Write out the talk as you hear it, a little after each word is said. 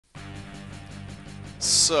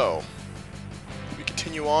So, we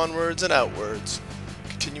continue onwards and outwards,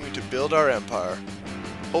 continuing to build our empire,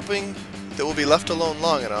 hoping that we'll be left alone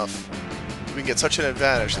long enough that we can get such an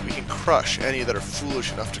advantage that we can crush any that are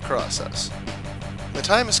foolish enough to cross us. The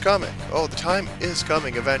time is coming. Oh, the time is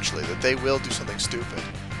coming eventually that they will do something stupid.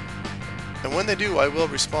 And when they do, I will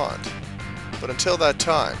respond. But until that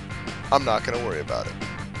time, I'm not going to worry about it.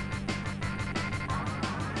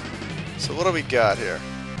 So what do we got here?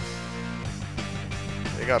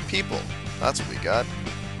 We got people. That's what we got.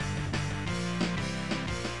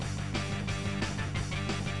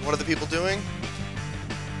 What are the people doing?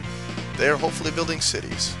 They are hopefully building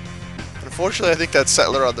cities. Unfortunately, I think that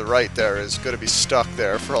settler on the right there is going to be stuck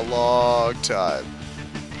there for a long time.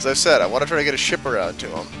 As I've said, I want to try to get a ship around to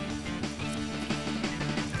him.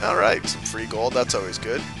 Alright, some free gold, that's always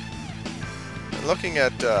good. And looking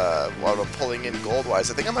at what I'm pulling in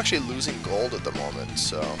gold-wise, I think I'm actually losing gold at the moment,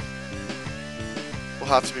 so we'll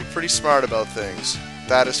have to be pretty smart about things.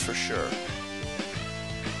 That is for sure.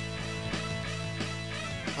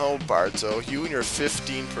 Oh, Bardzo, you and your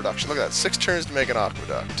 15 production. Look at that, 6 turns to make an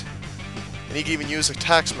aqueduct. And you can even use a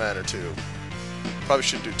taxman or 2. Probably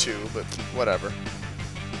should do 2, but whatever.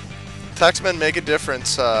 Taxmen make a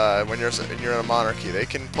difference when you're in a monarchy. They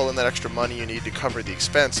can pull in that extra money you need to cover the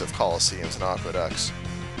expense of coliseums and aqueducts.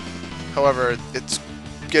 However, it's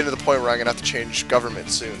getting to the point where I'm going to have to change government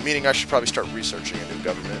soon, meaning I should probably start researching a new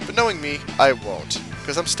government. But knowing me, I won't,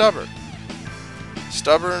 because I'm stubborn.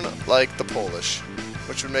 Stubborn like the Polish,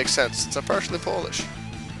 which would make sense since I'm partially Polish.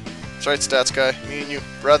 That's right, stats guy. Me and you,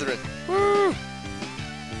 brethren. Woo!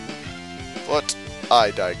 But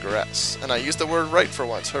I digress, and I used the word right for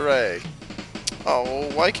once. Hooray! Oh,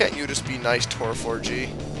 why can't you just be nice, Tor4G?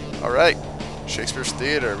 Alright, Shakespeare's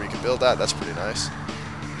Theatre, we can build that, that's pretty nice.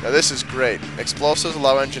 Now this is great. Explosives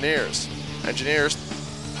allow engineers. Engineers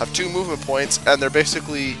have 2 movement points, and they're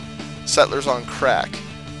basically settlers on crack.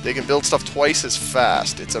 They can build stuff twice as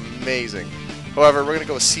fast. It's amazing. However, we're going to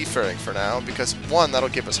go with seafaring for now, because 1, that'll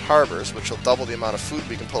give us harbors, which will double the amount of food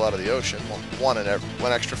we can pull out of the ocean. Well, 1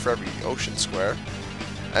 extra for every ocean square.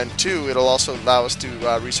 And 2, it'll also allow us to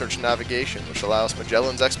research navigation, which allows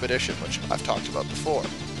Magellan's Expedition, which I've talked about before,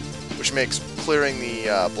 which makes clearing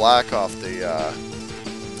the black off the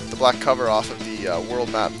black cover off of the world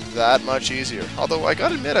map that much easier. Although I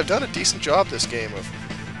gotta admit, I've done a decent job this game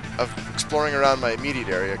of exploring around my immediate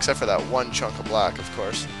area, except for that 1 chunk of black, of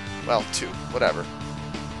course. Well, 2, whatever.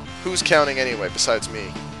 Who's counting anyway besides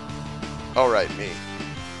me? Oh, right, me.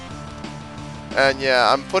 And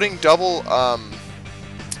yeah, I'm putting double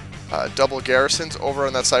garrisons over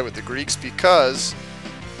on that side with the Greeks because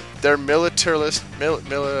they're military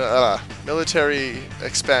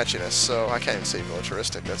expansionists. So I can't even say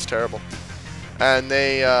militaristic. That's terrible. And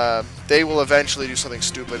they will eventually do something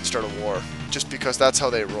stupid and start a war, just because that's how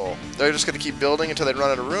they roll. They're just going to keep building until they run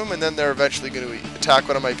out of room, and then they're eventually going to attack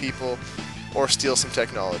one of my people or steal some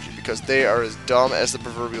technology, because they are as dumb as the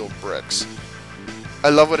proverbial bricks. I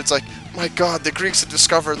love what it's like. My God, the Greeks have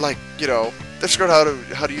discovered, like, you know, they've discovered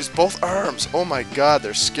how to use both arms. Oh my God,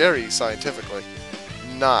 they're scary scientifically.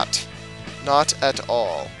 Not at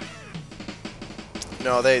all.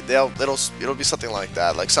 No, it'll be something like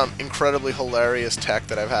that, like some incredibly hilarious tech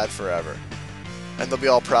that I've had forever, and they'll be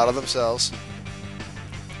all proud of themselves.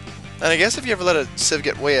 And I guess if you ever let a civ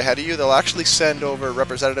get way ahead of you, they'll actually send over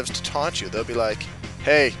representatives to taunt you. They'll be like,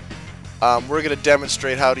 "Hey, we're going to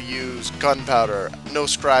demonstrate how to use gunpowder. No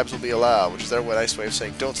scribes will be allowed," which is their nice way of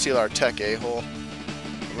saying, "Don't steal our tech, a-hole."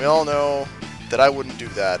 And we all know that I wouldn't do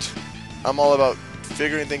that. I'm all about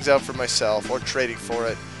figuring things out for myself, or trading for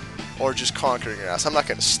it, or just conquering your ass. I'm not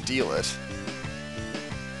going to steal it.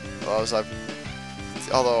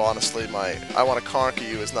 Although honestly, I want to conquer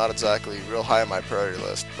you is not exactly real high on my priority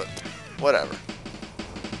list, but whatever.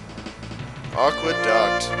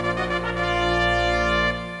 Aqueduct.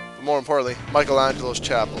 But more importantly, Michelangelo's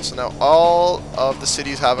chapel. So now all of the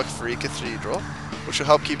cities have a free cathedral, which will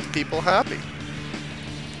help keep the people happy.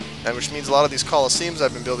 And which means a lot of these coliseums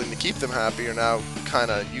I've been building to keep them happy are now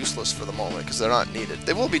kind of useless for the moment, because they're not needed.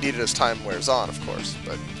 They will be needed as time wears on, of course,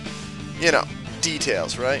 but, you know,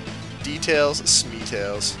 details, right? Details,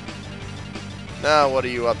 smeetails. Now, what are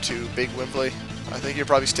you up to, Big Wimpley? I think you're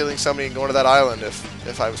probably stealing somebody and going to that island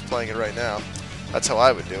if I was playing it right now. That's how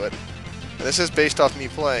I would do it. And this is based off me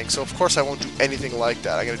playing, so of course I won't do anything like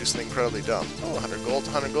that. I'm going to do something incredibly dumb. Oh, 100 gold,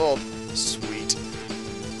 100 gold. Sweet.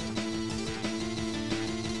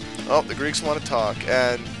 Oh, the Greeks want to talk,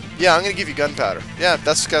 and yeah, I'm going to give you gunpowder. Yeah,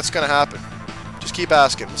 that's going to happen. Just keep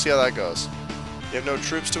asking. We'll see how that goes. You have no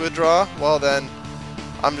troops to withdraw? Well, then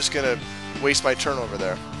I'm just going to waste my turn over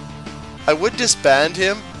there. I would disband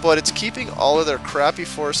him, but it's keeping all of their crappy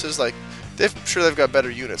forces, like, sure they've got better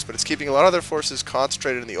units, but it's keeping a lot of their forces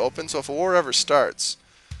concentrated in the open, so if a war ever starts,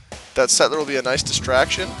 that settler will be a nice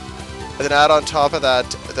distraction. And then add on top of that,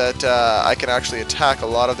 I can actually attack a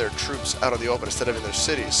lot of their troops out in the open instead of in their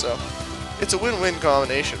cities. So it's a win-win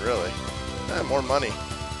combination, really. More money.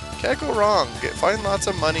 Can't go wrong. Find lots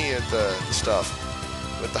of money at the stuff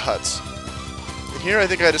with the huts. And here I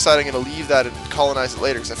think I decided I'm going to leave that and colonize it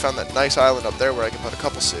later because I found that nice island up there where I can put a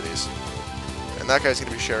couple cities. And that guy's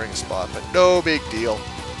going to be sharing a spot, but no big deal.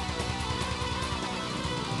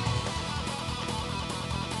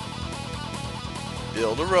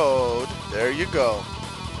 Build a road. There you go.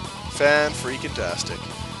 Fan-freaking-tastic.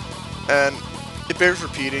 And it bears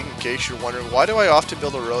repeating, in case you're wondering, why do I often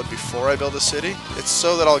build a road before I build a city? It's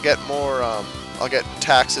so that I'll get more, I'll get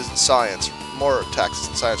taxes and science, more taxes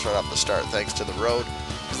and science right off the start, thanks to the road.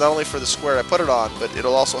 Because not only for the square I put it on, but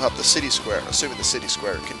it'll also help the city square, assuming the city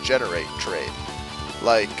square can generate trade.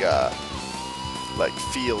 Like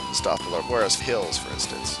field and stuff, whereas hills, for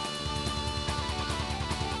instance.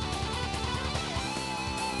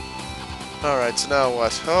 Alright, so now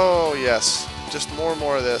what? Oh, yes. Just more and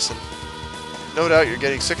more of this, and no doubt you're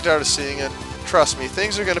getting sick and tired of seeing it. Trust me,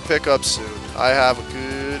 things are going to pick up soon. I have a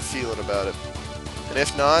good feeling about it. And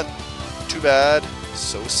if not, too bad,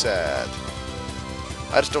 so sad.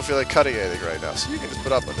 I just don't feel like cutting anything right now, so you can just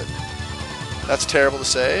put up with it. That's terrible to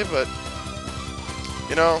say, but,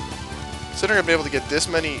 you know, considering I've been able to get this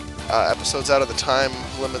many episodes out of the time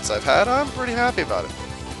limits I've had, I'm pretty happy about it.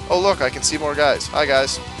 Oh, look, I can see more guys. Hi,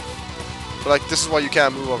 guys. But, like, this is why you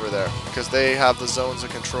can't move over there, because they have the zones of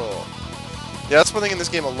control. Yeah, that's one thing in this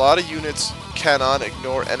game. A lot of units cannot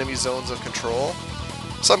ignore enemy zones of control.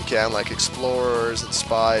 Some can, like explorers and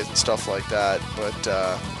spies and stuff like that, but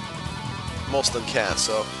most of them can't.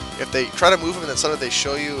 So if they try to move them and then suddenly they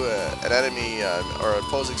show you an enemy or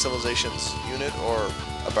opposing civilization's unit or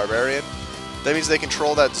a barbarian, that means they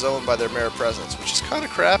control that zone by their mere presence, which is kind of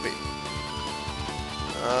crappy.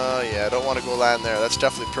 Yeah, I don't want to go land there. That's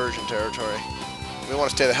definitely Persian territory. We want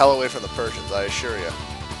to stay the hell away from the Persians, I assure you.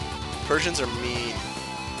 Persians are mean.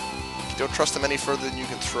 You don't trust them any further than you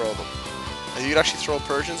can throw them. If you could actually throw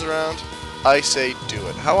Persians around, I say do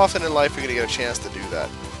it. How often in life are you going to get a chance to do that?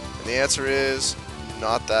 And the answer is,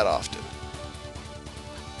 not that often.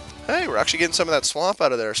 Hey, we're actually getting some of that swamp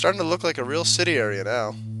out of there. It's starting to look like a real city area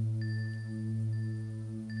now.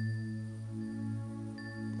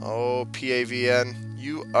 Oh, PAVN.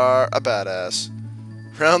 You are a badass.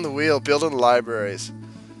 Round the wheel, building libraries.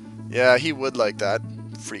 Yeah, he would like that.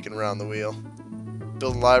 Freaking round the wheel.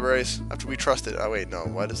 Building libraries after we trusted. Oh, wait, no.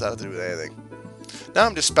 What does that have to do with anything? Now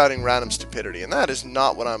I'm just spouting random stupidity, and that is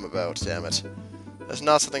not what I'm about, damn it. That's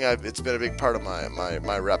not something it's been a big part of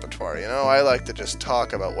my repertoire, you know? I like to just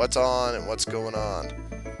talk about what's on and what's going on.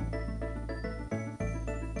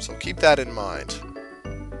 So keep that in mind.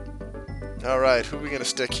 Alright, who are we going to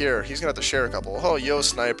stick here? He's going to have to share a couple. Oh, yo,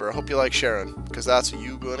 Sniper. I hope you like sharing, because that's what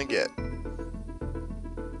you're going to get.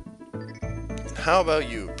 And how about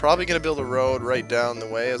you? Probably going to build a road right down the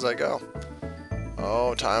way as I go.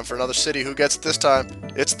 Oh, time for another city. Who gets it this time?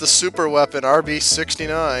 It's the super weapon,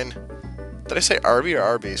 RB69. Did I say RB or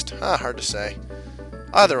R-Beast? Hard to say.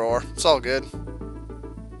 Either or. It's all good.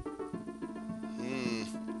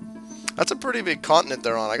 That's a pretty big continent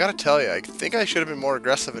they're on. I gotta tell you, I think I should have been more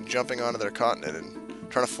aggressive in jumping onto their continent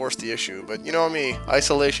and trying to force the issue. But you know me,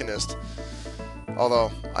 isolationist.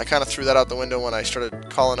 Although, I kind of threw that out the window when I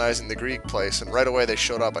started colonizing the Greek place, and right away they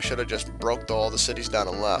showed up. I should have just broke all the cities down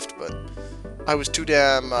and left, but I was too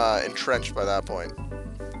damn entrenched by that point.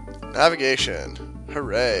 Navigation.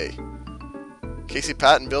 Hooray. Casey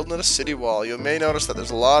Patton building a city wall. You may notice that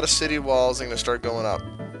there's a lot of city walls that are going to start going up.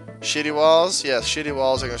 Shitty walls? Yes, shitty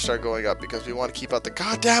walls are going to start going up because we want to keep out the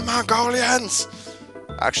goddamn Mongolians!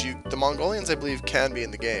 Actually, the Mongolians, I believe, can be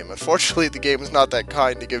in the game. Unfortunately, the game is not that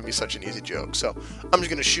kind to give me such an easy joke, so I'm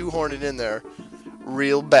just going to shoehorn it in there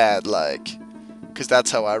real bad-like, because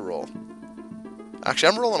that's how I roll.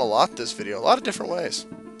 Actually, I'm rolling a lot this video, a lot of different ways.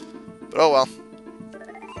 But oh well.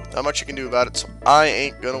 Not much you can do about it, so I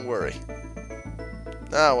ain't going to worry.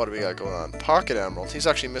 Now, what do we got going on? Pocket Emerald. He's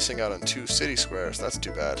actually missing out on 2 city squares. That's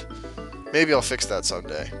too bad. Maybe I'll fix that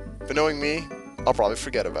someday. But knowing me, I'll probably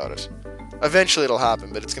forget about it. Eventually it'll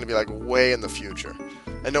happen, but it's going to be like way in the future.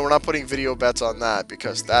 And no, we're not putting video bets on that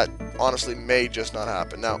because that honestly may just not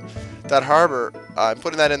happen. Now, that harbor, I'm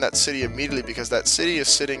putting that in that city immediately because that city is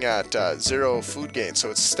sitting at 0 food gain,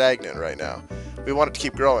 so it's stagnant right now. We want it to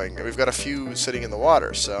keep growing, and we've got a few sitting in the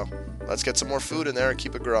water, so let's get some more food in there and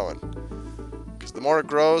keep it growing. Because the more it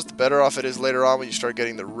grows, the better off it is later on when you start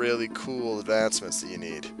getting the really cool advancements that you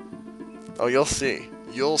need. Oh, you'll see.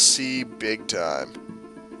 you'll see big time.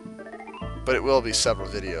 But it will be several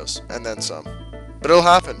videos, and then some. But it'll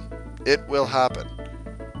happen. It will happen.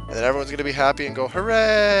 And then everyone's going to be happy and go, hooray!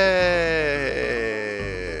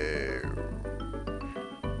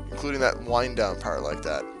 Including that wind down part like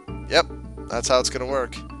that. Yep, that's how it's going to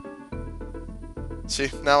work. See,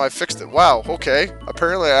 now I fixed it. Wow, okay.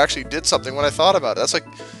 Apparently I actually did something when I thought about it.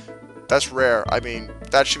 That's rare. I mean,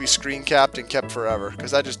 that should be screen capped and kept forever,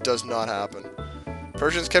 because that just does not happen.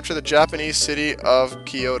 Persians capture the Japanese city of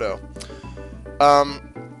Kyoto.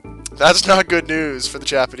 That's not good news for the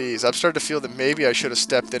Japanese. I'm starting to feel that maybe I should have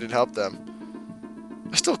stepped in and helped them.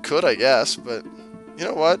 I still could, I guess, but you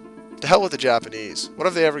know what? To hell with the Japanese. What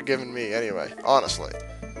have they ever given me, anyway? Honestly.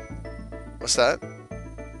 What's that?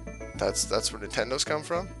 That's where Nintendos come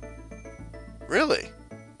from? Really?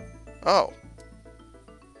 Oh.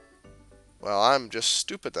 Well, I'm just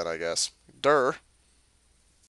stupid then, I guess. Durr.